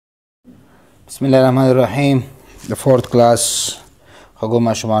بسم الله الرحمن الرحیم. د فورث کلاس خغو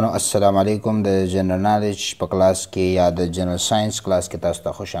ماشومانو السلام علیکم. د جنرال نالج په کلاس کې یا د جنرال ساينس کلاس کې تاسو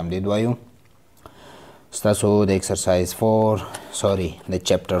ته خوش آمدید وایو. تاسو د ایکسرسایز 4 د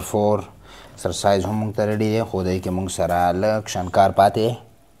چپټر 4 ایکسرسایز هم موږ ته ریډي دی، خو د کې موږ سره لږ شانکار پاتې.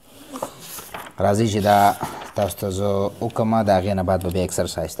 راځي چې دا تاسو ته زه وکړم، د هغې نه بعد به بیا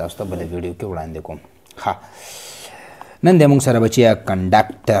ایکسرسایز تاسو ته بله ویډیو کې وړاندې کوم. ښه، نن د موږ سره بچیا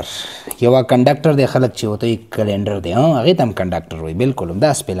کنډکټر. یو کنډکټر دی، خلک چې ورته کلندر دی، هغې ته هم کنډکټر وایي. بالکل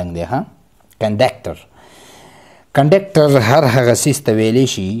همدا سپیلنګ دی. کنډکټر هر هغه څیز ته ویلی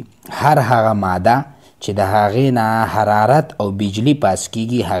شي، هر هغه ماده چې د هغې نه حرارت او بجلی پاس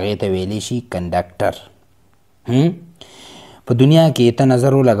کیږي هغې ته ویلی شي کنډکټر. په دنیا کې ته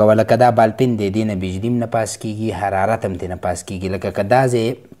نظر ولګوه، لکه دا بالپین دی، دې نه بجلی هم نه پاس کیږي، حرارت هم ترې نه پاس کیږي. لکه که دا ځای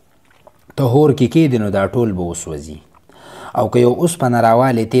ته هور کې کیږدي نو دا ټول به وسوځي، او که یو اوسپنه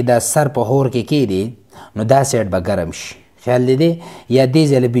راوالې تی دا سر په هور کې کیږدي نو دا سایډ به ګرم شي. خیال دی دی؟ یا دې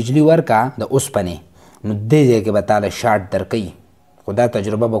ځای له بجلي ورکه د اوسپنې نو دې ځای کې به تاله شارټ درکوي، خو دا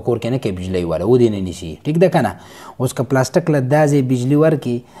تجربه به کور کې نه کوي بجلی والا، ودې نه نیسي. ټیک ده که نه؟ اوس که پلاستیک له دا ځای بجلي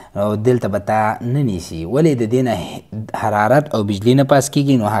ورکړي او دلته به تا نه نیسي. ولې د دې نه حرارت او بجلی نه پاس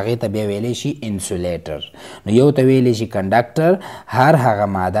کیږي نو هغې ته بیا ویلی شي انسولیټر. نو یو ته ویلی شي کنډکټر، هر هغه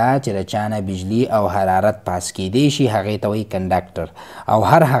ماده چې د چا نه بجلی او حرارت پاس کیدی شي هغې ته وایي کنډکټر، او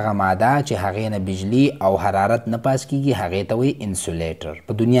هر هغه ماده چې هغې نه بجلی او حرارت نه پاس کیږي هغې ته وایي انسولیټر.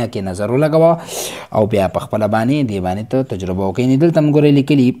 په دنیا کې نظر ولګوه او بیا په خپله باندې دې باندې ته تجربه وکړئ. دلته هم ګورئ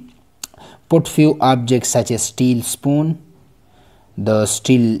لیکلي put few objects such as steel spoon، د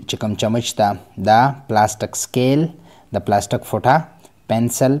سټیل چې کوم چمچ ته، دا پلاستیک سکیل، د پلاستیک فوټه،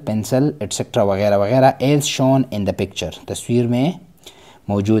 pencil etcetera वगैरह वगैरह as shown in the picture, तस्वीर में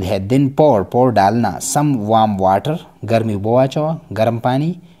मौजूद है. दिन पोर डालना सम वार्म वाटर, गर्मी बोआ चवा गर्म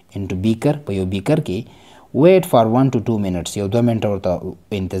पानी, इनटू बीकर पे यो बीकर की, वेट फॉर 1 to 2 minutes, यो 2 मिनट और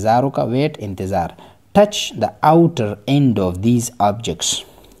इंतज़ार का वेट इंतज़ार. Touch the outer end of these objects,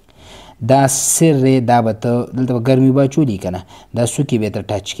 دا سر دا به ته دلته به ګرمي به اچولي که نه، دا څوکې به ته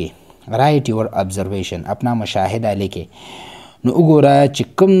ټچ کړي. رایټ یور ابزرویشن، اپنا مشاهده لیکې. نو وګوره چې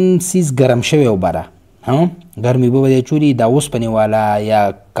کوم څیز ګرم شوی وبره، ګرمي به دې اچولي، دا اوسپنې والا یا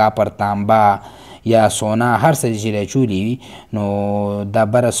کاپر تانبا یا سونا هر څه چې دې اچولي وي نو دا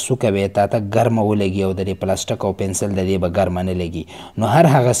بره څوکه به یې تا ته ګرمه ولګي، او د دې پلاستیک او پنسل د دې به ګرمه نه لګي. نو هر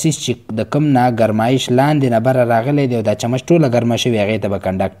هغه څیز چې د کوم نه ګرمایش لاندې نه بره راغلی دی او دا چمچ ټوله ګرمه شوې هغې ته به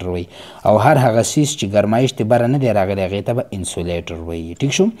کنډکټر وایي، او هر هغه څیز چې ګرمایش ترې بره نه دی راغلی هغې ته به انسولیټر وایي.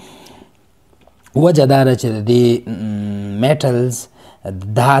 ټیک شو؟ وجه دا ده چې د دې میټلز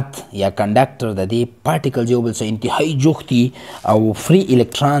دات یا کنډکټر د دې پارټیکلز یو بل څه انتهایي جوخت دي او فری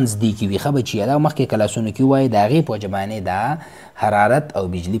الکترانز دي کې وي. ښه بچیه، دا مخکې کلاسونو کې ووایي د هغې په وجه باندې دا حرارت او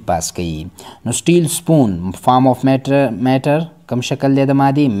بجلی پاس کوي. نو سټیل سپون فارم آف میټر، کوم شکل دی د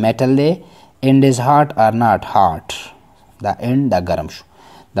مادې؟ میټل دی. اینډ از هاٹ آر ناٹ هاٹ، دا اینډ دا ګرم شو.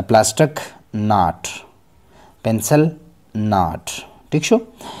 د پلاستیک ناٹ، پنسل ناٹ. ٹھیک شو؟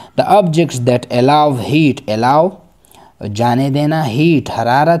 the objects that allow heat، allow جانے دینا، heat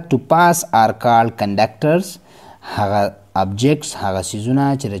حرارت to pass are called conductors. هغه objects هغه څیزونه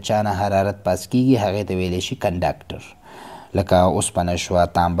چې د چا نه حرارت پاس کیږي هغې ته ویلی شي کنډکټر. لکه اوسپنه شوه،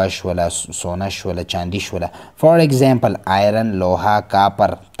 تانبه شوله، سونه شوله، چاندي شوله. فار ایگزامپل آیرن، لوها،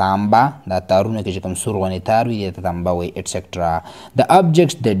 کاپر، تانبه، دا تارونه کې چې کوم سور غونې تار وي دې ته تانبه وایي ایټسیکټرا. د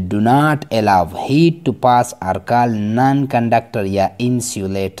objects that do not allow heat to pass are called non conductor یا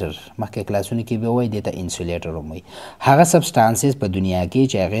insulator. مخکې کلاسونو کې به وایي دې ته انسولیټر هم وایي. هغه سبسټانسز په دنیا کې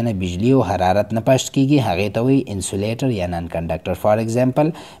چې هغې نه بجلی او حرارت نه پاس کیږي هغې ته وایي انسولیټر یا نان کنډکټر. فار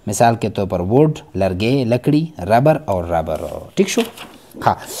ایگزامپل مثال کے طور پر ووډ، لرګی، لکړي، ربر اور ربر. ٹھیک شو؟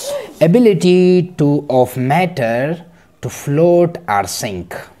 ہاں. ability of matter to float or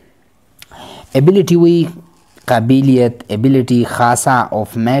sink، ability وی قابلیت، ability خاصا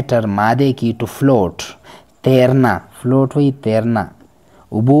of matter مادے کی to float تیرنا، float وی تیرنا،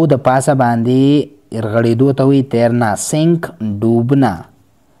 اوبو د پاسه باندې ارغړېدو ته وی تیرنا. sink ډوبنا،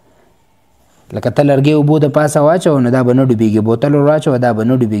 لکه ته لرګی اوبو د پاسه واچوه نو دا به نه ډوبېږي، بوتل ور واچوه دا به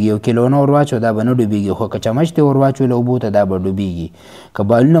نه ډوبېږي، یو کیلونه ور واچوه دا به نه ډوبېږي، خو که چمچ دې ور واچوله اوبو ته دا به ډوبېږي، که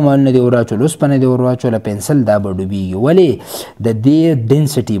بالونه مالونه دې ور واچوله، اوسپنه دې ور واچوله، پنسل، دا به ډوبېږي. ولې؟ د دې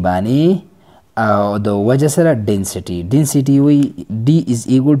ډینسټي باندې او د وجه سره ډینسټي وایي ډي از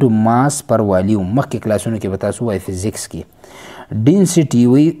ایکول ټو ماس پر والیوم. مخکې کلاسونو کې به تاسو وایي فزیکس کې ډینسټي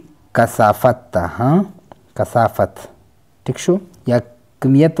وایي کثافت ته، کثافت. ټیک شو؟ یا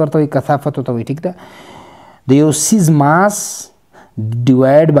کمیت ورته وایي، کثافت ورته وایي. ټیک ده؟ د یو سیز ماس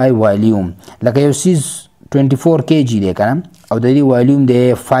ډیوایډ بای والیوم، لکه یو سیز 24 kg دی که نه، او د دې والیوم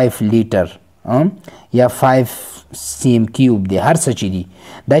دی 5 لیټر، یا 5 cm کیوب دی، هر څه چې دي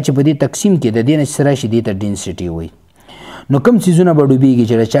دا چې په دې تقسیم کې د دې نه څه راشي دې ته ډینسټي وایي. نو کوم څیزونه به ډوبېږي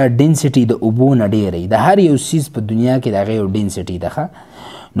چې د چا ډینسټي د اوبو نه ډېره وي، د هر یو څیز په دنیا کې د هغې یو ډینسټي ده ښه.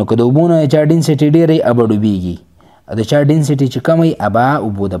 نو که د اوبو نه چا ډینسټي ډېره وي به ډوبېږي، د چا ډینسټي چې کم وي به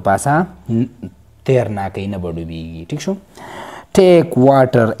اوبو د پاسه تیر نه کوي، نه به ډوبېږي. ټیک شو. Take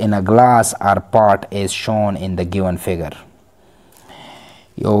water in a glass or pot as shown in the given figure.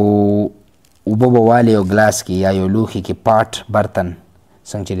 یو اوبه به والې یو ګلاس کې یا یو لوښي کې، پاټ برتن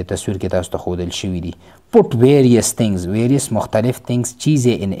څنګه چې د تصویر کې تاسو ته ښودل شوي دي. put various things مختلف things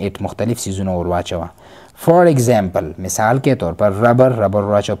چیزې in it مختلف څیزونه ور واچوه. for example مثال کے طور پر ربر ور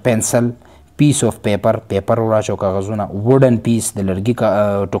واچو، pencil piece of paper ور واچو کاغذونه، wooden piece د لرګي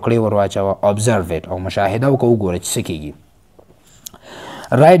ټوکړې ور واچوه. observe it او مشاهده وکړه وګوره چې څه کېږي.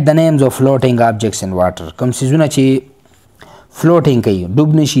 write the names of floating objects in water کوم څیزونه چې فلوټینګ کوي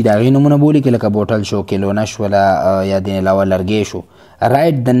ډوب نشي د هغې نومونه بولي، لکه بوتل شو، کیلونه شوله، یا دې علاوه لرګی شو.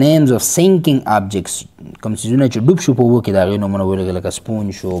 write the names of sinking objects کوم څیزونه چې ډوب شو په اوبو کې د هغې نومونه ولیکئ، لکه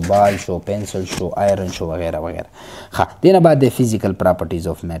سپون شو، بال شو، پنسل شو، آیرن شو وغیره وغیره. ښه دې نه بعد د فزیکل پراپرټیز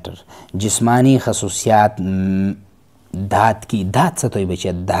آف میټر جسمانی خصوصیات دھات کی. دھات څه ته وایي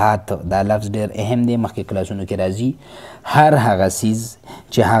بچیه؟ دھات دا لفظ ډېر اهم دی، مخکې کلاسونو کې راځي. هر هغه څیز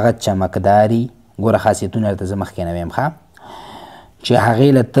چې هغه چمکداري، ګوره خاصیتونه درته زه مخکې نه ویم ښه، چې هغې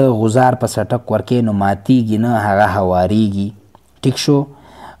له ته غزار په سټک ورکې نو ماتیږي نه، هغه هواریږي. ټیک شو.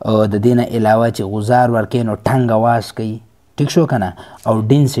 د دې نه علاوه چې غزار ورکې نو ټنګ اواز کوي. ټیک شو که نه. او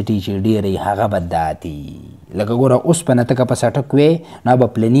ډینسټي چې ډېره وي هغه به داتي. لکه ګوره اوسپنه ته که په سټک وې نو به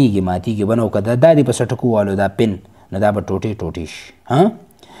پلنېږي، ماتیږي به نه. که دا دې په سټک ووالو دا پن نو دا به ټوټې ټوټې شي.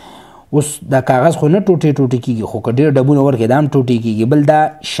 اوس دا کاغذ خو نه ټوټې ټوټې کېږي، خو که ډېر ډبونه ورکړې دا هم ټوټې کېږي. بل دا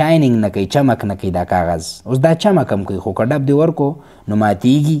شاینینګ نه کوي، چمک نه کوي دا کاغذ. اوس دا چمک هم کوي، خو که ډب دې ورکو نو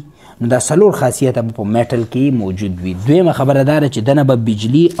ماتیږي. نو دا څلور خاصیته به په میټل کې موجود وي. دویمه خبره دا ده چې دنه به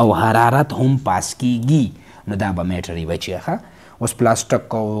بجلي او حرارت هم پاس کېږي، نو دا به میټر وي بچیه ښه. اوس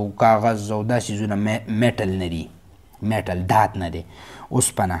پلاستیک او کاغذ او دا څیزونه میټل نه دي، میټل دات نه دی.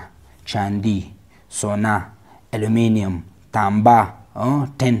 اوسپنه، چاندي، سونا، الومینیم، تانبا،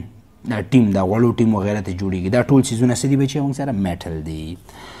 ټن، دا ټیم دا غوړو ټیم وغیره ته جوړیږي. دا ټول څیزونه څه دي بچیه موږ سره؟ میټل دي.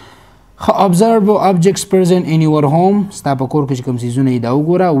 observe objects present in your home ستا په کور کې چې کوم څیزونه دي دا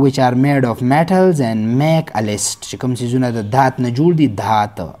وګوره. which are made of metals and make a list چې کوم څیزونه د دات نه جوړ دي،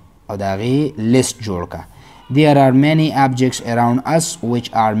 دات او د هغې لیست جوړ کړه. there are many objects around us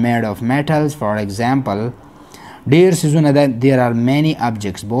which are made of metals. for example ډیر څیزونه ده. there are many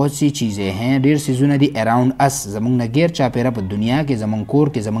objects بہت سی چیزیں ہیں، ډیر څیزونه دي around us زمونږ نه غیر چاپیره په دنیا کې، زمونږ کور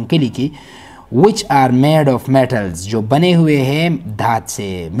کې، زمونږ کلي کې. which are made of metals جو بنے ہوئے ہیں دھات سے،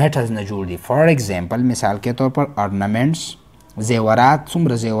 میٹلز نه جوړ دي. for example مثال کے طور پر ornaments زیورات،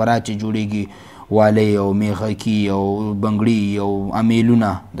 څومره زیورات چې جوړیږي، والی او میخکی او بنګړي او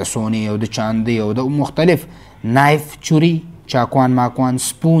امیلونه د سونې او د چاندي او د مختلف. نایف چوری، چاکوان ماکوان،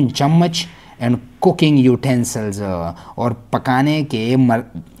 سپون چمچ، and cooking utensils اور پکانے کے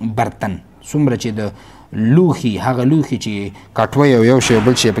برتن. څومره چې د لوښي، هغه لوښي چې کټوی او یو شی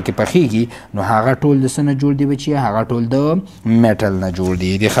بل شی پکې پخیږي نو هغه ټول د څه نه جوړ دي بچیه؟ هغه ټول د میټل نه جوړ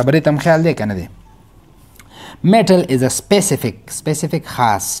دي. دې خبرې ته هم خیال دی که نه دی؟ میټل از a specific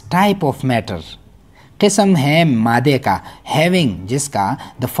خاص type of matter قسم ہے مادے کا having جس کا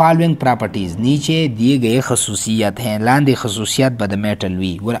the following properties نیچے دیے گئے خصوصیات ہیں. لاندې خصوصیات به د میټل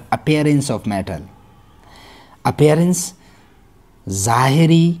وي. ګوره appearance of metal، appearance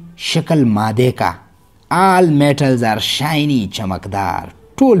ظاهری شکل مادے کا. all metals are shiny چمکدار،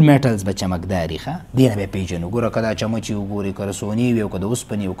 ټول میټلز به چمکداري ښه. دې نه به پیژنو. ګوره که دا چمچې وګورې، که رسونې وي او که د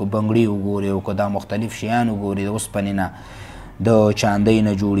اوسپنې او که بنګړي وګورې او که دا مختلف شیان وګورې، د اوسپنې نه، د چاندۍ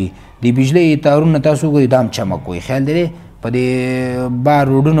نه جوړي، د بجلۍ تارونه تاسو وګورئ دا هم چمک کوي. خیال دی په دې بار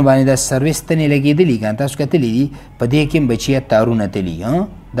روډونو باندې دا سروس تنې لګېدلي که تاسو کتلي دي، په دې کې هم بچیه تارونه تلي.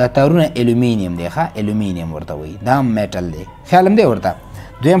 دا تارونه الومینیم دی ښه، الومینیم ورته وایي، دا هم میټل دی. خیال هم دی ورته.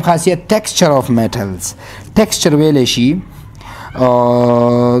 دویم خاصیت ټیکسچر آف میټلز. ټیکسچر ویلی شي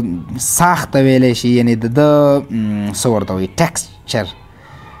ساخته ویلی شي، یعنی د ده څه ورته وایي؟ ټیکسچر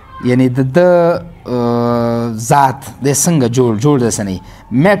یعنی د ذات د څنګه جوړ د څه نه وي.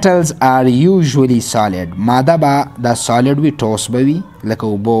 میټلز آر یوزولي سالډ، ماده به دا سالډ وي، ټوس به وي، لکه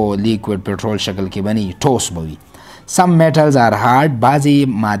اوبه لیکوډ پټرول شکل کې به نه وي، ټوس به وي. سم میټلز آر هارډ، بعضې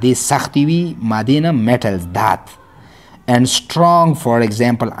مادې سختې وي، مادې نه میټلز دات. and strong for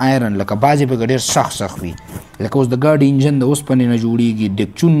example iron، لکه بعضې پکې ډېر سخت وي، لکه اوس د ګاډي انجن د اوسپنې نه جوړیږي،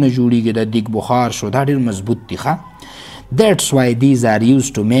 دیګچون نه جوړیږي، د دیګ بخار شو، دا ډېر مضبوط دي ښه. That's why these are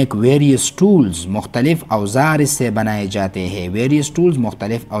used to make various tools. مختلف اوزار इससे बनाए जाते हैं. Various tools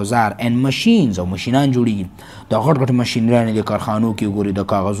مختلف اوزار and machines او مشینان جوړیږي. د غټ غټ مشینرانې د کارخانو کې ګوري د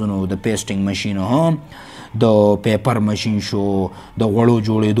کاغذونو د پیسټینګ ماشین هم د پیپر ماشین شو د غوړو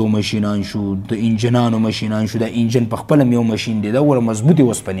جوړېدو ماشینان شو د انجنانو ماشینان شو د انجن په خپل یو ماشین دی دا ور مضبوطي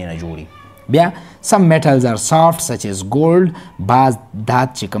وسپنې نه جوړي. بیا some metals are soft such as gold. بعض دات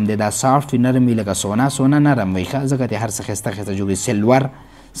چې کوم دی دا soft وي نرم وي لکه سونا نرم وي ښه ځکه هر څه ښایسته ښایسته جوړي.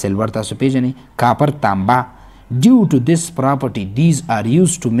 سلور تاسو پیژنئ. کاپر تانبا. Due to this property these are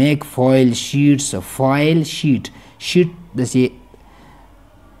used to make foil sheets. foil sheet داسې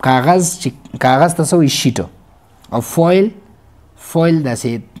کاغذ ته څه وایي شیټ او foil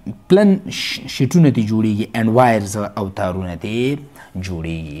داسې پلن شیټونه ترې جوړیږي and wires او تارونه ترې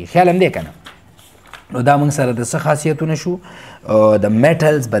جوړیږي. خیال هم دی که نه؟ نو دا موږ سره د څه خاصیتونه شو د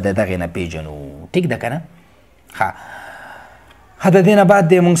میټلز به د دغې نه پیژنو. ټیک ده که نه؟ ښه د دې نه بعد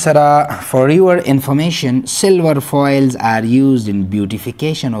دی موږ سره for your information silver foils are used in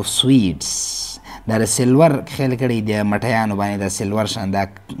beautification of sweets. دا د سلور خیال کړی د مټیانو باندې د سلور شان دا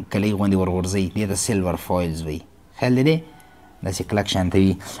کلی غوندې ورغورځوي دې ته سلور foils وایي. خیال دی داسې کلک شانته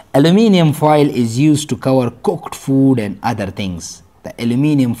وي. aluminium foil is used to cover cooked food and other things. د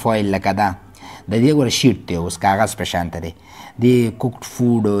aluminium foil لکه دا د دې ګوره شیټ دی اوس کاغذ په شانته دی د cooked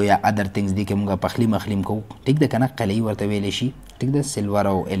food یا other things دې کې موږ پخلی مخلیم کوو. ټیک ده که نه؟ قلعي ورته ویلی شي. ټیک ده سلور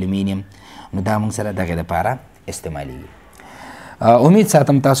او aluminium نو دا موږ سره دغې دپاره استعمالیږي. امید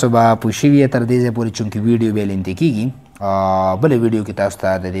ساتم تاسو به پوه شوي تر دې ځای پورې چونکې ویډیو بیا لنتې کېږي. بله ویډیو کې تاسو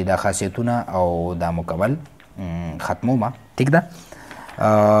ته د دې دا خاصیتونه او دا مکمل ختمومه. ٹھیک ده؟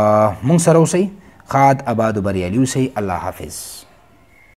 مونږ سره اوسئ. ښاد آباد و بریالي اوسئ. الله حافظ.